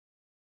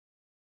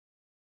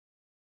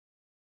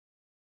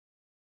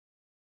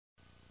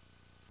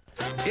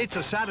It's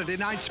a Saturday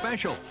night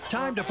special.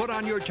 Time to put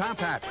on your top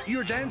hat,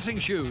 your dancing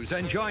shoes,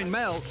 and join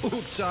Mel,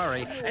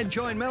 and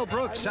join Mel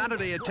Brooks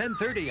Saturday at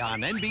 10:30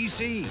 on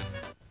NBC.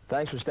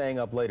 Thanks for staying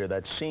up later.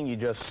 That scene you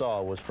just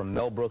saw was from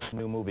Mel Brooks'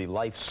 new movie,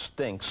 Life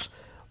Stinks.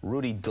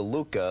 Rudy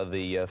DeLuca,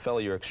 the fellow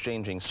you're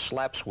exchanging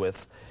slaps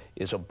with,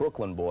 is a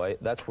Brooklyn boy.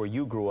 That's where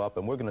you grew up,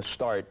 and we're going to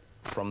start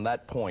from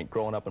that point,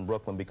 growing up in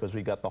Brooklyn, because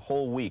we got the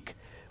whole week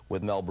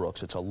with Mel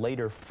Brooks. It's a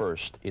later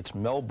first. It's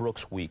Mel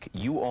Brooks week.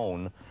 You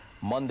own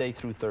Monday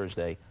through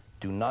Thursday.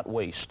 Do not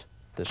waste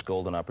this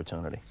golden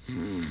opportunity.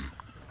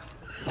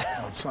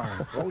 Oh, sorry.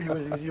 Oh,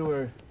 you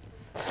were...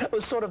 It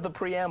was sort of the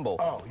preamble.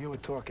 Oh, you were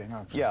talking.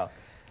 I'm sorry. Yeah.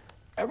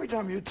 Every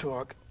time you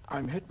talk,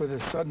 I'm hit with a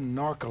sudden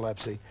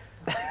narcolepsy.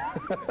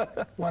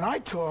 When I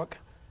talk,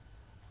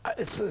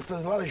 there's a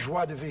lot of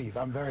joie de vivre.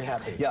 I'm very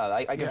happy. Yeah,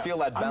 I can feel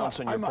that bounce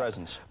in your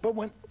presence. But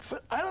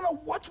I don't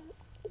know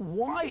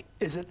why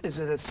is it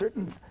a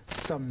certain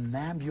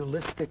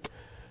somnambulistic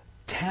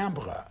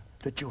timbre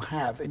that you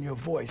have in your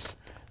voice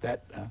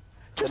that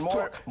just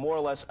more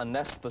or less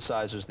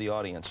anesthetizes the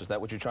audience. Is that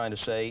what you're trying to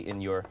say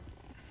in your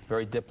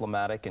very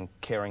diplomatic and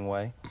caring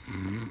way?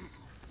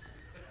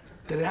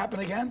 Did it happen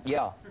again?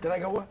 Yeah. Did I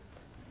go?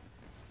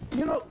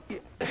 You know,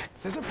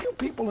 there's a few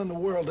people in the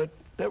world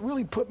that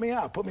really put me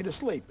out, put me to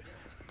sleep.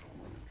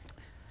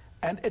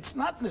 And it's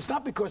not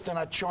because they're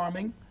not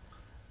charming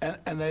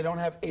and they don't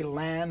have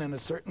elan and a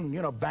certain,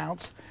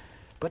 bounce,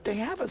 but they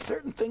have a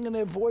certain thing in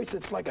their voice.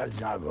 It's like a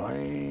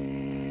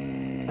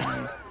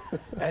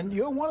and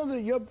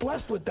you're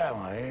blessed with that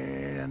one.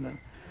 And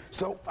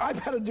so I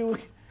better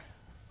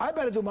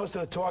do most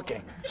of the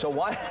talking. So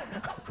why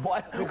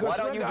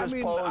don't you just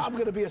pose? I'm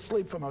going to be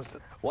asleep for most of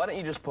it. Why don't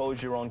you just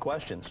pose your own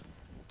questions?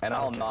 And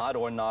I'll nod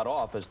or nod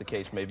off, as the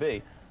case may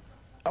be.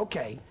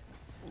 Okay.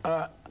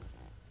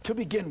 To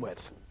begin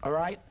with, all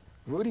right,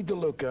 Rudy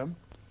DeLuca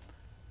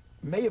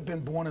may have been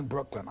born in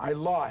Brooklyn. I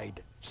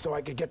lied so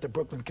I could get the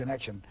Brooklyn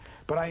connection.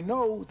 But I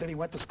know that he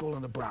went to school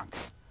in the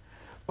Bronx.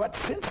 But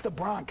since the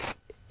Bronx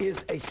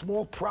is a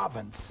small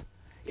province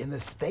in the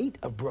state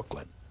of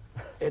Brooklyn,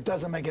 it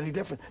doesn't make any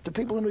difference. Do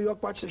people in New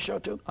York watch the show,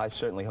 too? I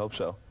certainly hope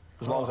so,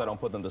 as long as I don't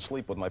put them to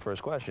sleep with my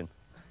first question.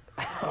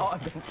 Oh,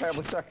 I'm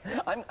terribly sorry.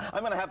 I'm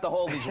going to have to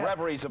hold these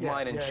reveries of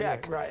mine in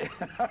check. Yeah, right.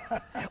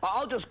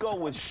 I'll just go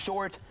with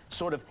short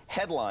sort of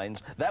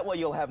headlines. That way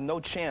you'll have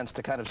no chance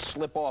to kind of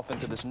slip off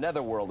into this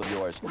netherworld of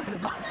yours.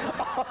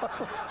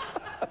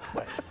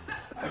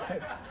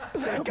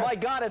 My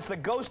God, it's the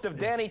ghost of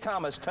Danny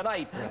Thomas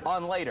tonight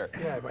on Later.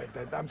 Yeah, right.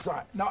 I'm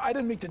sorry. No, I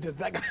didn't mean to do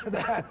that.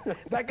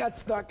 That got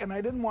stuck, and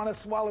I didn't want to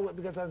swallow it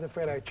because I was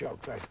afraid I'd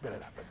choke, so I spit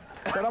it out.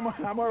 But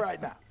I'm all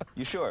right now.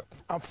 You sure?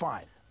 I'm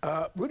fine.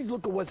 Rudy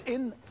DeLuca was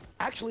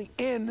actually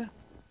in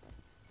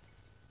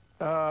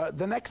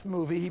the next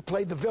movie. He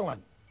played the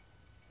villain,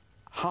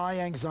 High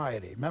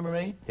Anxiety. Remember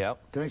me?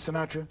 Yep. Doing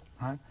Sinatra?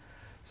 Huh?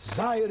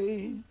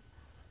 Anxiety,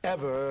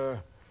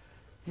 ever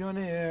you're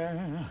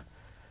near.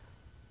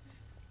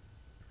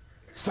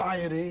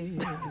 Anxiety,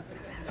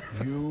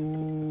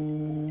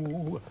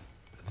 you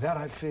that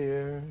I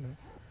fear.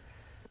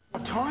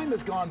 Time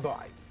has gone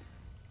by.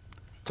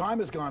 Time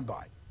has gone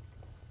by.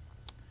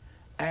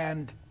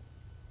 And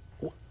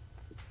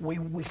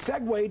we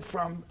segued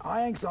from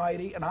High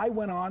Anxiety, and I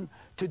went on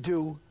to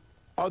do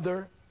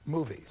other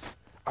movies.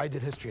 I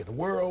did History of the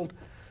World,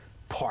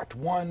 Part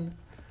 1.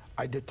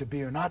 I did To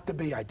Be or Not to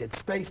Be. I did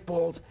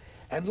Spaceballs.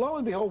 And lo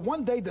and behold,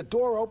 one day the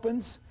door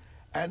opens,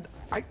 and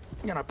I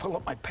pull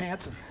up my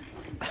pants and...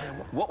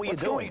 What were you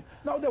doing?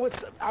 No,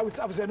 I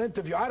was in an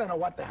interview. I don't know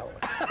what the hell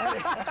it was.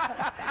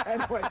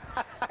 Anyway,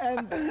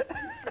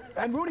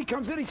 and Rudy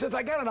comes in. He says,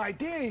 "I got an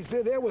idea." He's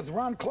there with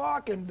Ron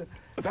Clark, and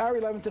Barry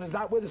Levinson is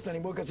not with us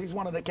anymore because he's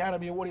won an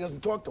Academy Award. He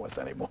doesn't talk to us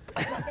anymore.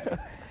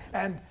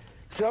 And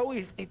so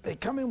they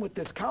come in with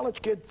this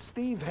college kid,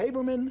 Steve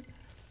Haberman,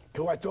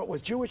 who I thought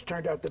was Jewish,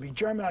 turned out to be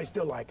German. I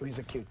still like him. He's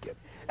a cute kid.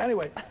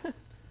 Anyway.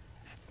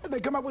 They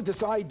come up with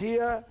this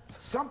idea,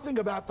 something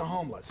about the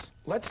homeless.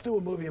 Let's do a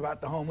movie about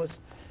the homeless.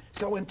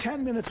 So in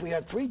 10 minutes, we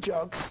had 3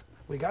 jokes.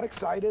 We got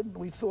excited.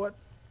 We thought,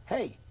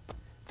 hey,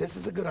 this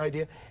is a good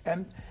idea.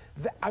 And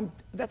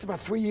that's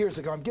about 3 years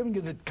ago. I'm giving you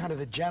the kind of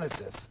the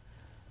genesis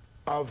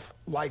of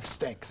Life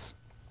Stinks.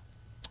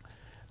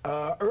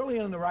 Early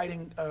in the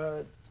writing,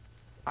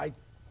 I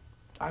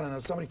don't know,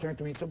 somebody turned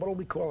to me and said, what do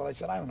we call it? I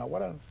said, I don't know.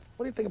 What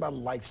do you think about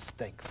Life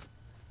Stinks?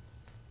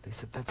 They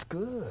said, that's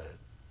good.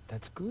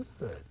 That's good.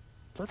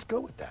 Let's go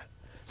with that.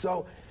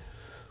 So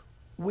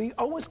we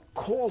always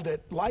called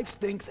it Life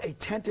Stinks, a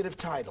tentative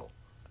title.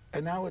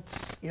 And now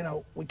it's,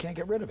 we can't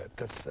get rid of it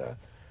because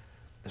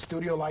the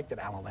studio liked it,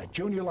 Alan Ladd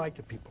Jr. liked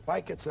it, people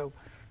like it. So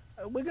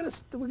we're gonna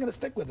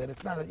stick with it.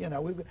 It's not,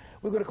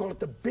 we're gonna call it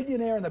The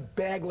Billionaire and the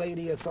Bag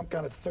Lady or some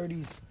kind of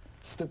 30s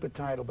stupid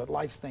title. But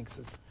Life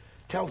Stinks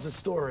tells the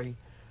story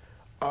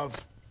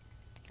of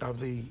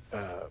the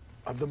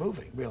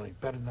movie, really,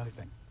 better than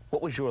anything.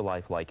 What was your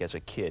life like as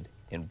a kid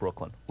in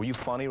Brooklyn? Were you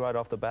funny right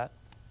off the bat?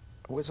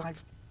 Was I?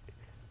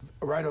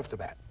 Right off the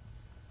bat.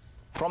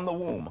 From the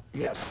womb?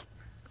 Yes.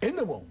 In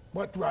the womb.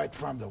 What right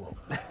from the womb?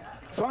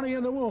 Funny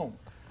in the womb.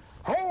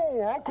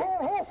 "Oh, I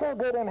can't hear so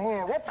good in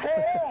here. What's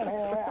going on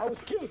here?" I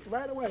was cute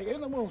right away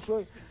in the room.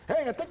 So,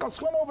 "Hey, I think I'll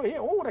swim over here.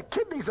 Oh, the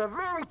kidneys are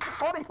very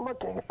funny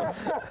looking.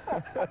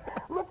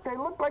 Look, they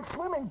look like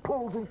swimming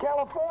pools in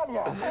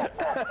California."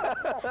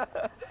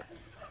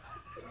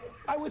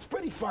 I was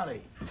pretty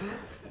funny.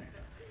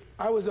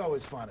 I was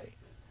always funny.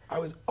 I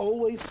was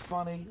always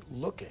funny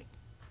looking.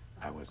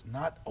 I was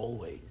not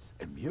always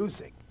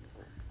amusing,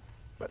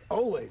 but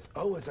always,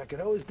 I could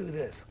always do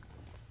this.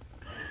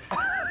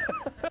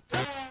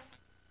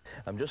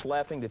 I'm just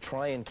laughing to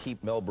try and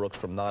keep Mel Brooks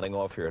from nodding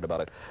off here at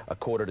about a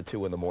quarter to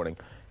 2 in the morning.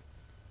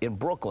 In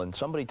Brooklyn,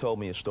 somebody told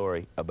me a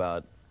story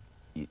about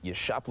you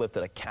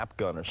shoplifted a cap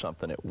gun or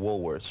something at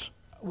Woolworths.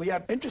 We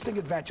had interesting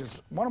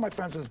adventures. One of my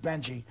friends was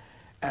Benji,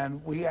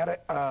 and we had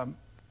a...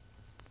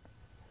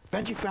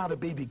 Benji found a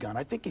BB gun.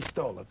 I think he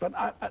stole it, but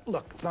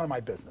look, it's none of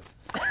my business.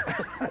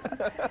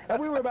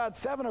 And we were about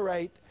 7 or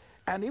 8,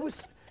 and he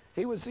was,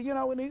 you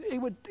know, and he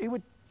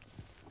would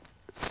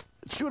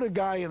shoot a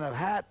guy in a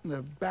hat in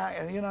the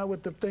back, you know,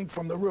 with the thing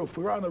from the roof.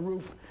 We were on the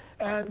roof,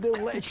 and they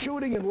were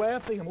shooting and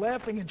laughing and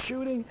laughing and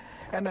shooting,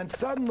 and then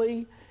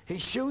suddenly he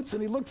shoots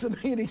and he looks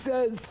at me and he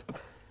says,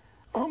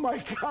 "Oh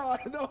my God,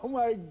 oh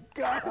my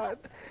God."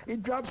 He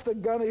drops the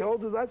gun, he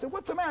holds his, I said,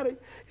 "What's the matter?"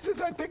 He says,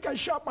 "I think I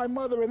shot my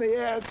mother in the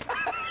ass."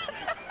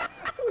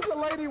 It was a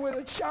lady with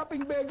a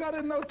shopping bags. I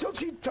didn't know, till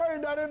she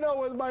turned, I didn't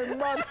know it was my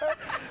mother.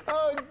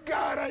 "Oh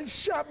God, I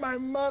shot my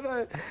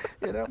mother."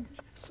 You know,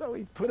 so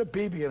he put a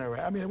BB in her.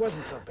 I mean, it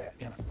wasn't so bad,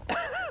 you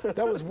know.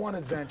 That was one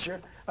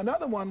adventure.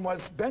 Another one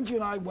was Benji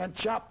and I went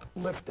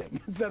shoplifting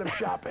instead of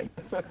shopping.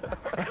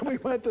 And we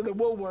went to the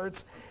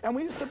Woolworths, and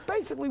we used to,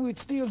 basically, we'd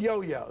steal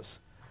yo-yos.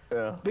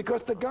 Yeah.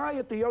 Because the guy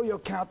at the yo-yo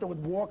counter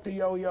would walk the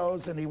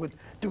yo-yos, and he would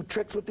do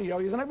tricks with the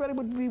yo-yos, and everybody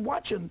would be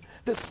watching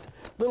this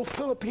little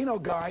Filipino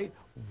guy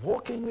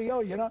walking the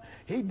yo-yo, you know.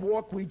 He'd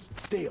walk, we'd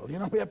steal. You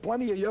know, we had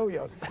plenty of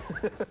yo-yos.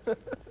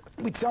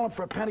 We'd sell them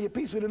for a penny a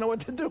piece. We didn't know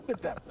what to do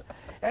with them.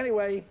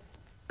 Anyway,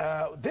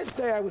 this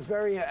day I was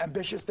very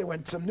ambitious. There were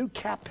some new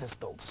cap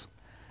pistols,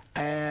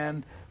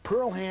 and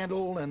pearl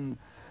handle and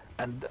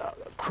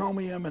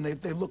chromium, and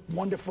they looked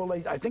wonderful.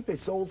 I think they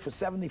sold for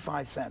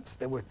 75 cents.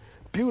 They were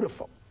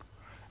beautiful.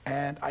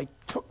 And I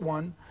took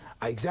one,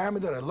 I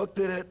examined it, I looked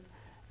at it,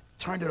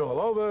 turned it all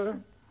over,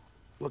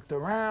 looked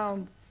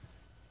around,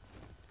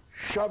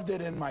 shoved it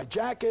in my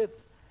jacket,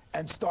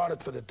 and started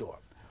for the door.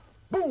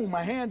 Boom,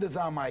 my hand is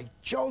on my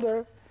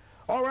shoulder.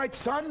 "All right,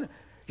 son,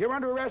 you're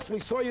under arrest. We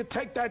saw you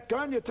take that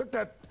gun. You took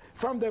that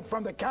from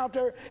the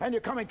counter, and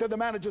you're coming to the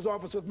manager's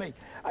office with me."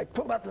 I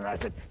pulled out the knife.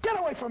 I said, "Get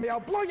away from me,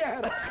 I'll blow your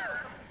head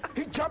off."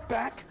 He jumped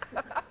back.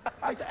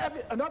 I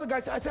said, another guy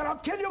said, I said, "I'll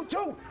kill you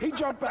too." He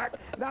jumped back.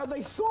 Now,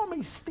 they saw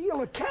me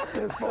steal a cap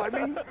pistol. I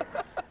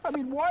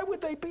mean, why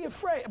would they be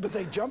afraid? But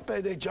they jumped,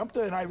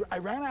 and I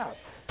ran out.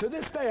 To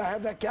this day, I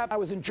have that cap. I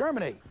was in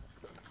Germany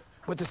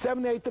with the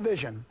 78th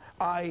Division.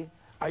 I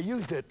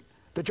used it.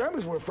 The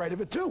Germans were afraid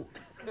of it too.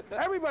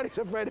 Everybody's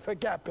afraid of a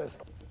cap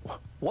pistol.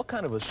 What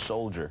kind of a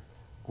soldier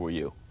were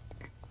you?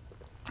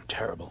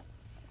 Terrible.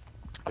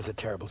 I was a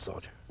terrible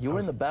soldier. You were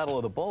in the Battle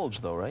of the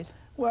Bulge, though, right?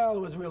 Well, it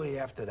was really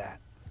after that.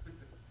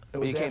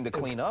 You came to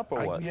clean up,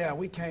 or what? Yeah,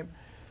 we came.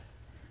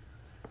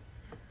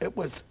 It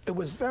was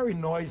very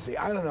noisy.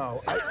 I don't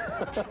know.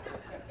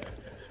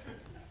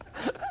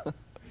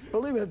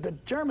 Believe it, the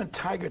German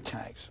Tiger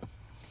tanks,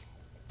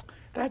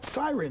 they had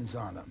sirens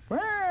on them.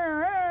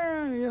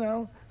 You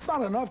know, it's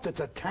not enough that's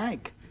a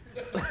tank.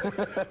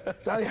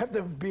 Now you have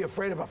to be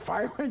afraid of a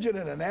fire engine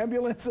and an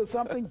ambulance or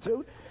something,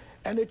 too.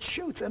 And it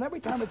shoots, and every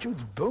time it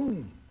shoots,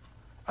 boom.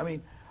 I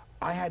mean,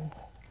 I had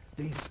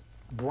these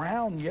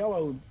brown,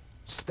 yellow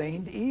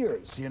stained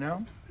ears, you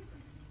know.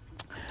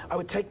 I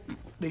would take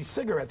these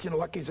cigarettes, you know,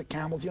 Lucky's or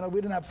Camels, you know,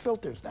 we didn't have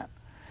filters then.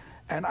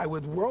 And I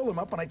would roll them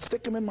up and I'd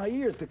stick them in my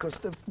ears because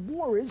the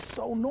war is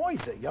so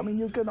noisy. I mean,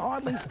 you can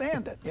hardly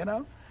stand it, you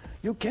know.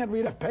 You can't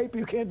read a paper,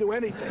 you can't do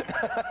anything.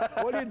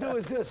 All you do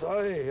is this,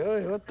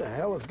 hey, what the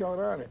hell is going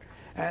on here?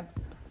 And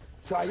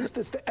so I used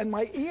to, and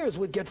my ears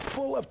would get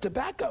full of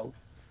tobacco,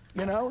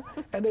 you know,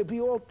 and they'd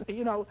be all,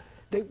 you know,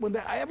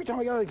 every time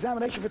I got an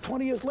examination for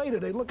 20 years later,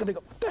 they look and they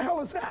go, "What the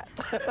hell is that?"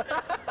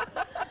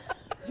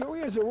 Your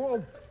ears are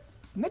all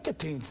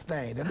nicotine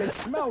stained, and they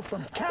smell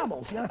from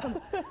Camels, you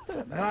know.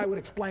 And I would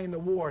explain the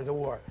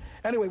war.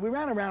 Anyway, we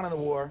ran around in the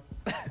war.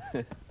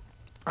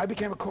 I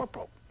became a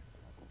corporal.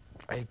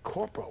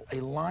 A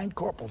line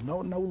corporal,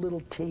 no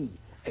little T,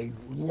 a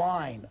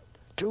line,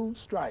 2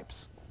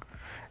 stripes.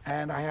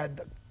 And I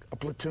had a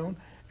platoon,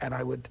 and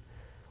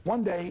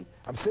one day,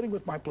 I'm sitting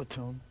with my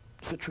platoon,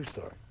 it's a true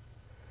story,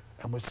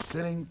 and we're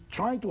sitting,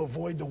 trying to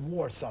avoid the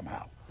war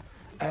somehow.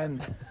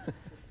 And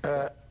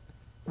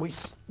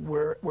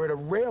we're at a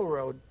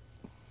railroad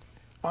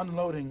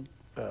unloading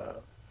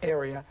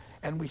area,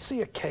 and we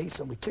see a case,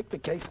 and we kick the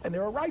case, and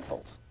there are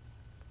rifles,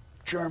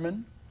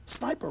 German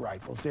sniper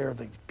rifles. They're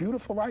these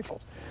beautiful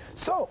rifles.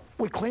 So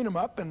we clean them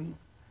up, and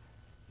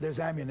there's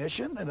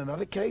ammunition in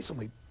another case, and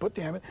we put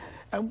the ammunition,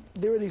 and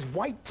there are these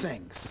white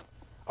things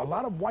a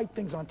lot of white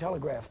things on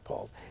telegraph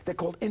poles. They're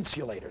called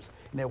insulators,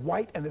 and they're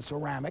white and they're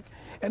ceramic,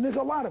 and there's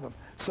a lot of them.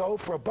 So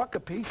for $1 a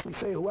piece, we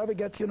say whoever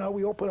gets, you know,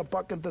 we all put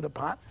 $1 into the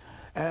pot,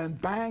 and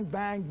bang,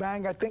 bang,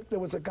 bang. I think there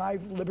was a guy,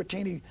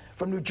 Libertini,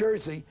 from New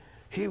Jersey.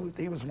 He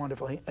was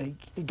wonderful.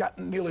 He got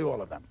nearly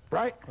all of them,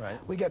 right? Right.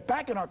 We get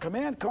back in our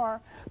command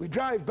car, we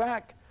drive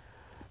back,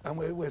 and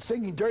we're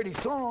singing dirty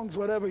songs,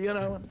 whatever, you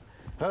know. And,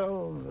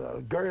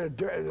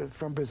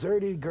 from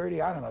Bizerti,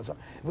 Gertie, I don't know.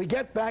 Something. We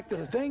get back to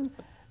the thing,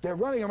 they're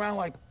running around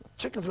like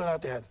chickens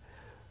without their heads.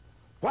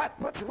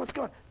 What's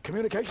going on?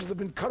 Communications have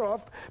been cut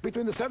off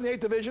between the 78th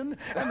Division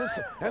and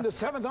the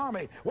 7th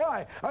Army.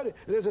 Why?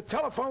 There's a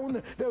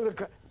telephone. There was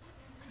a...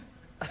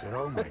 I said,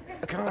 oh my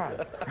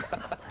God.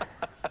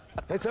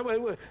 They said,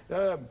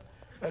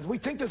 we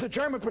think there's a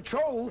German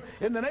patrol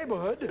in the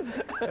neighborhood,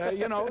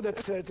 you know,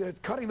 that's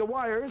cutting the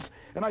wires.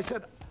 And I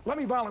said, let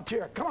me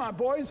volunteer. Come on,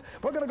 boys.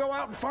 We're going to go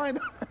out and find...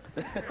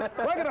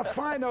 we're going to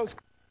find those...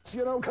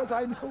 you know, because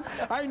I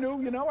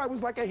knew, you know, I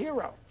was like a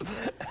hero.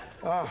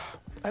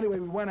 Anyway,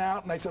 we went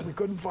out, and they said we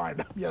couldn't find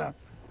them, you know.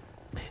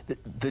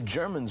 The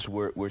Germans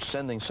were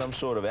sending some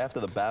sort of, after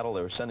the battle,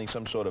 they were sending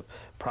some sort of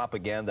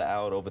propaganda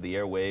out over the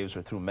airwaves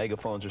or through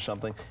megaphones or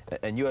something,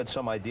 and you had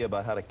some idea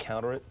about how to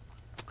counter it?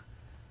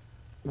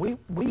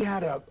 We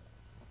had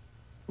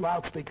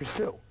loudspeakers,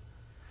 too.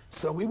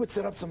 So we would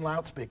set up some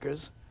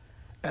loudspeakers,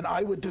 and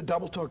I would do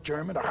double talk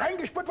German.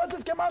 Reingespürt, was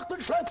ist gemacht in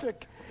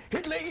Schleswig?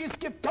 Hitler ist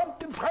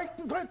getombt im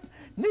Frankenstein,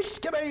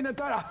 nicht gewähnt.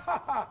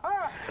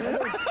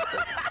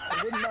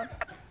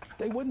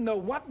 They wouldn't know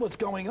what was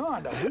going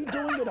on. Are we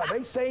doing it? Are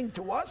they saying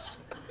to us?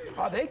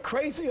 Are they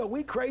crazy? Are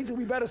we crazy?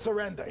 We better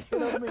surrender. You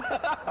know what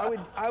I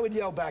mean? I would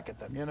yell back at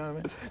them. You know what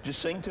I mean? Just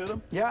sing to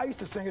them? Yeah, I used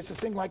to sing. I used to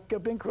sing like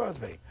Bing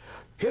Crosby.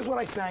 Here's what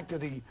I sang to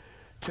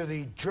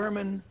the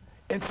German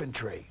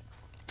infantry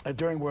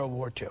during World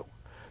War II.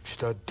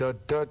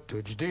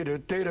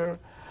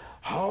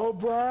 How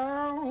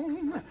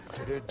Brown.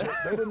 They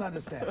didn't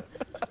understand.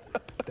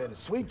 Then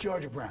Sweet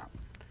Georgia Brown,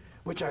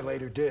 which I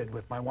later did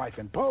with my wife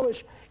in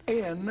Polish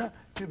in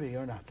To Be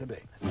or Not to Be.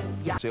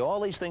 Yeah. See, all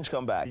these things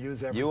come back. You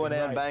and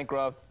Anne right.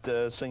 Bancroft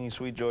singing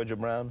Sweet Georgia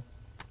Brown.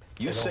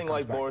 You sing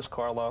like Boris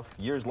Karloff.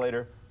 Years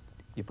later,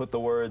 you put the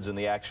words and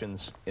the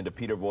actions into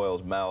Peter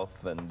Boyle's mouth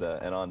and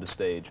on the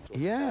stage.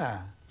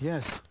 Yeah,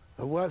 yes.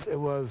 It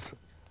was.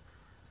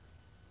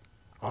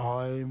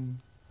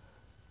 I'm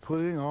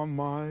putting on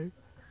my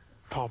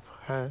top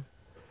hat,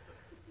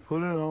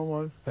 putting on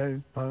my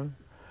face,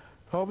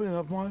 topping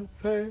up my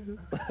face.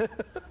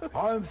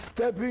 I'm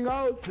stepping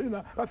out.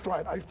 That's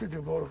right. I used to do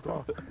a lot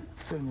of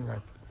singing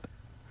that.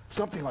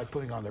 Something like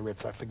Putting on the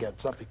Ritz, I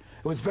forget, something.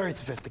 It was very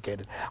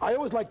sophisticated. I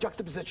always like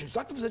juxtapositions,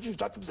 juxtapositions,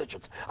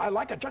 juxtapositions. I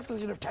like a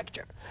juxtaposition of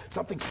texture.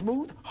 Something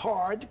smooth,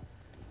 hard,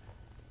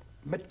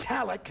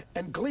 metallic,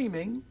 and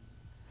gleaming,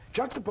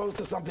 juxtaposed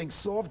to something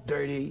soft,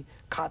 dirty,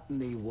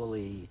 cottony,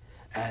 woolly,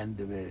 and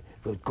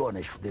with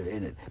garnish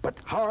in it. But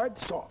hard,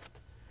 soft.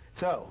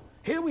 So,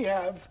 here we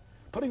have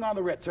Putting on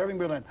the Ritz, Irving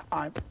Berlin.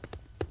 I'm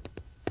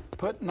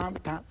putting on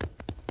top.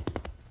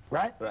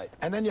 Right? Right.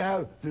 And then you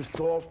have this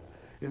soft,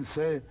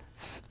 insane,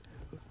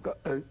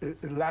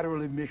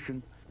 lateral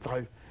emission,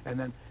 and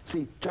then,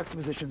 see,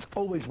 juxtapositions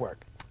always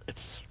work.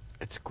 It's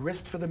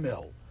grist for the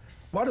mill.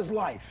 What is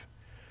life?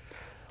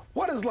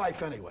 What is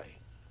life anyway?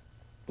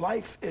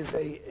 Life is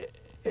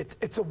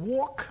it's a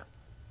walk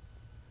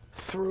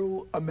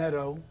through a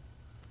meadow.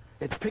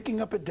 It's picking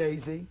up a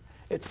daisy.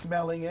 It's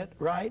smelling it,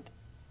 right?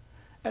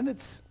 And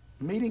it's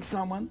meeting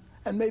someone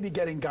and maybe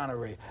getting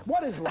gonorrhea.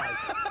 What is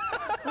life?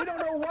 We don't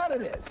know what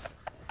it is.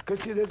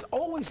 Because there's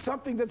always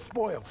something that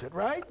spoils it,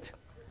 right?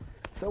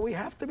 So we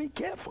have to be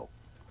careful.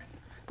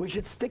 We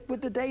should stick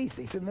with the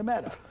daisies in the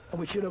meadow. And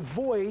we should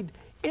avoid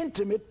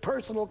intimate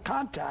personal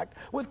contact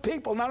with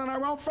people not in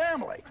our own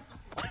family.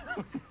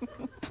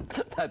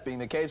 That being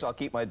the case, I'll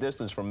keep my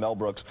distance from Mel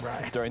Brooks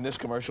during this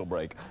commercial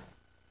break.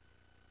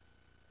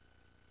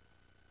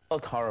 You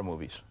loved horror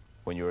movies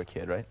when you were a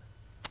kid, right?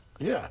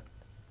 Yeah,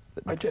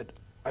 I did.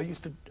 I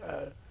used to,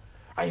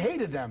 I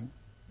hated them.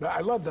 I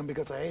loved them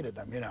because I hated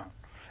them, you know.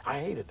 I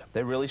hated them.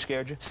 They really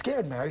scared you?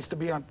 Scared me. I used to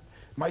be on,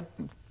 a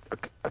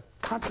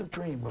constant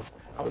dream was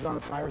I was on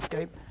a fire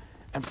escape,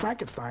 and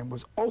Frankenstein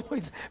was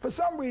always, for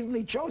some reason,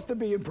 he chose to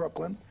be in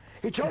Brooklyn.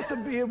 He chose to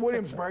be in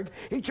Williamsburg.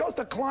 He chose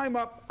to climb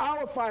up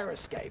our fire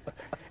escape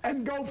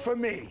and go for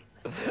me.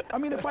 I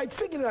mean, if I'd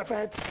figured it out, if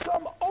I had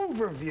some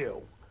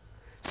overview,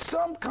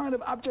 some kind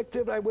of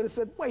objectivity, I would have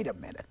said, wait a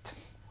minute.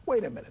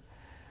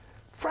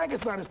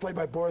 Frankenstein is played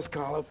by Boris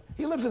Karloff.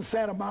 He lives in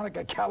Santa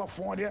Monica,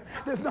 California.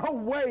 There's no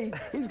way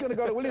he's going to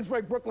go to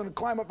Williamsburg, Brooklyn, and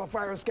climb up a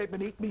fire escape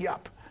and eat me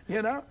up,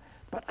 you know?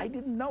 But I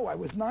didn't know. I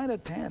was 9 or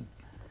 10.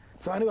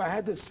 So I knew I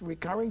had this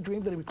recurring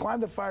dream that he would climb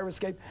the fire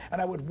escape, and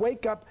I would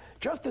wake up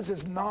just as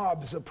his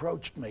knobs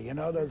approached me, you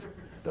know,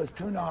 those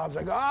two knobs.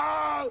 I go,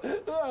 ah!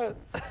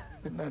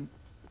 And then...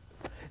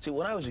 See,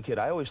 when I was a kid,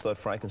 I always thought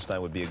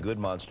Frankenstein would be a good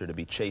monster to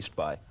be chased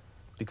by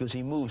because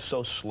he moves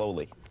so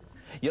slowly.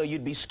 You know,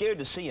 you'd be scared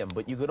to see him,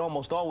 but you could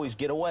almost always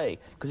get away,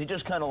 because he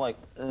just kind of like,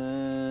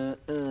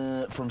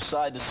 from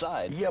side to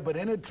side. Yeah, but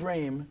in a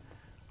dream,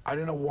 I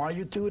don't know why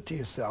you do it to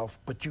yourself,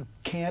 but you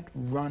can't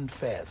run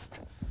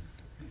fast.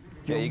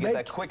 Yeah, you get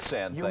that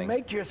quicksand thing. You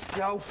make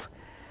yourself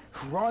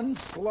run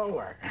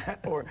slower,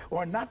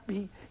 or not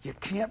be. You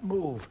can't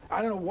move.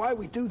 I don't know why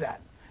we do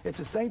that. It's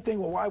the same thing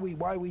with why we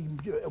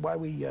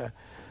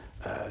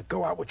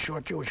go out with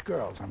short Jewish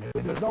girls. I mean,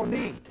 there's no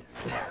need.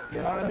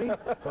 You know what I mean?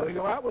 But we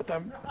go out with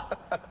them.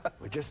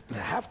 We just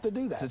have to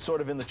do that. Is it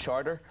sort of in the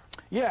charter?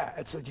 Yeah,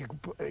 it's like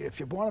if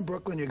you're born in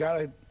Brooklyn, you got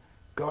to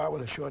go out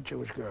with a short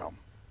Jewish girl.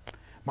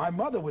 My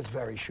mother was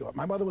very short.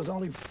 My mother was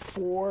only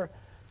 4'10",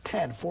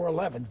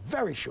 4'11",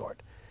 very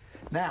short.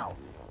 Now,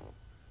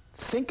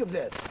 think of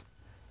this.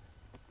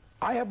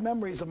 I have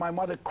memories of my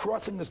mother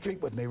crossing the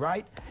street with me,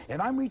 right?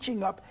 And I'm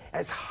reaching up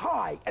as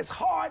high, as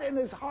hard and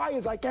as high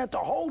as I can to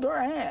hold her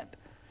hand.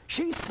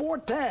 She's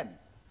 4'10".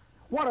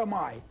 What am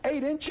I,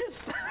 8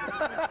 inches?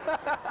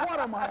 What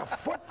am I, a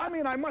foot? I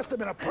mean, I must have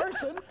been a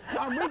person.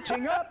 I'm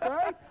reaching up,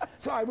 right?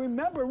 So I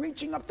remember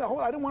reaching up to hold.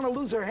 I didn't want to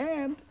lose her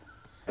hand.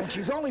 And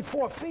she's only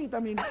 4 feet. I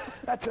mean,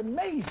 that's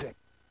amazing.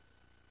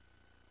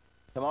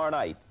 Tomorrow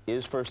night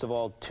is, first of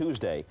all,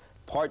 Tuesday.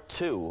 Part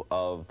 2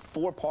 of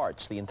 4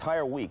 parts. The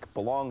entire week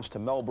belongs to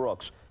Mel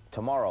Brooks.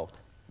 Tomorrow,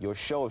 your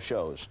show of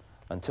shows.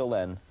 Until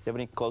then, do you have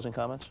any closing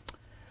comments?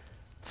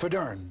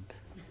 Verderned.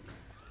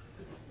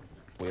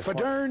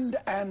 Verderned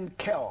and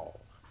Kell.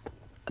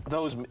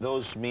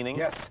 Those meaning?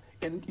 Yes.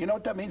 You know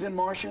what that means in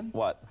Martian?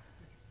 What?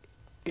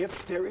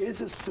 If there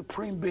is a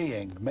supreme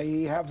being, may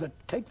he have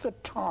take the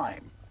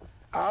time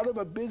out of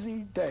a busy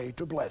day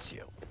to bless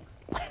you.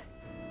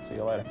 See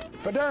you later.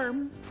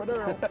 Verdern.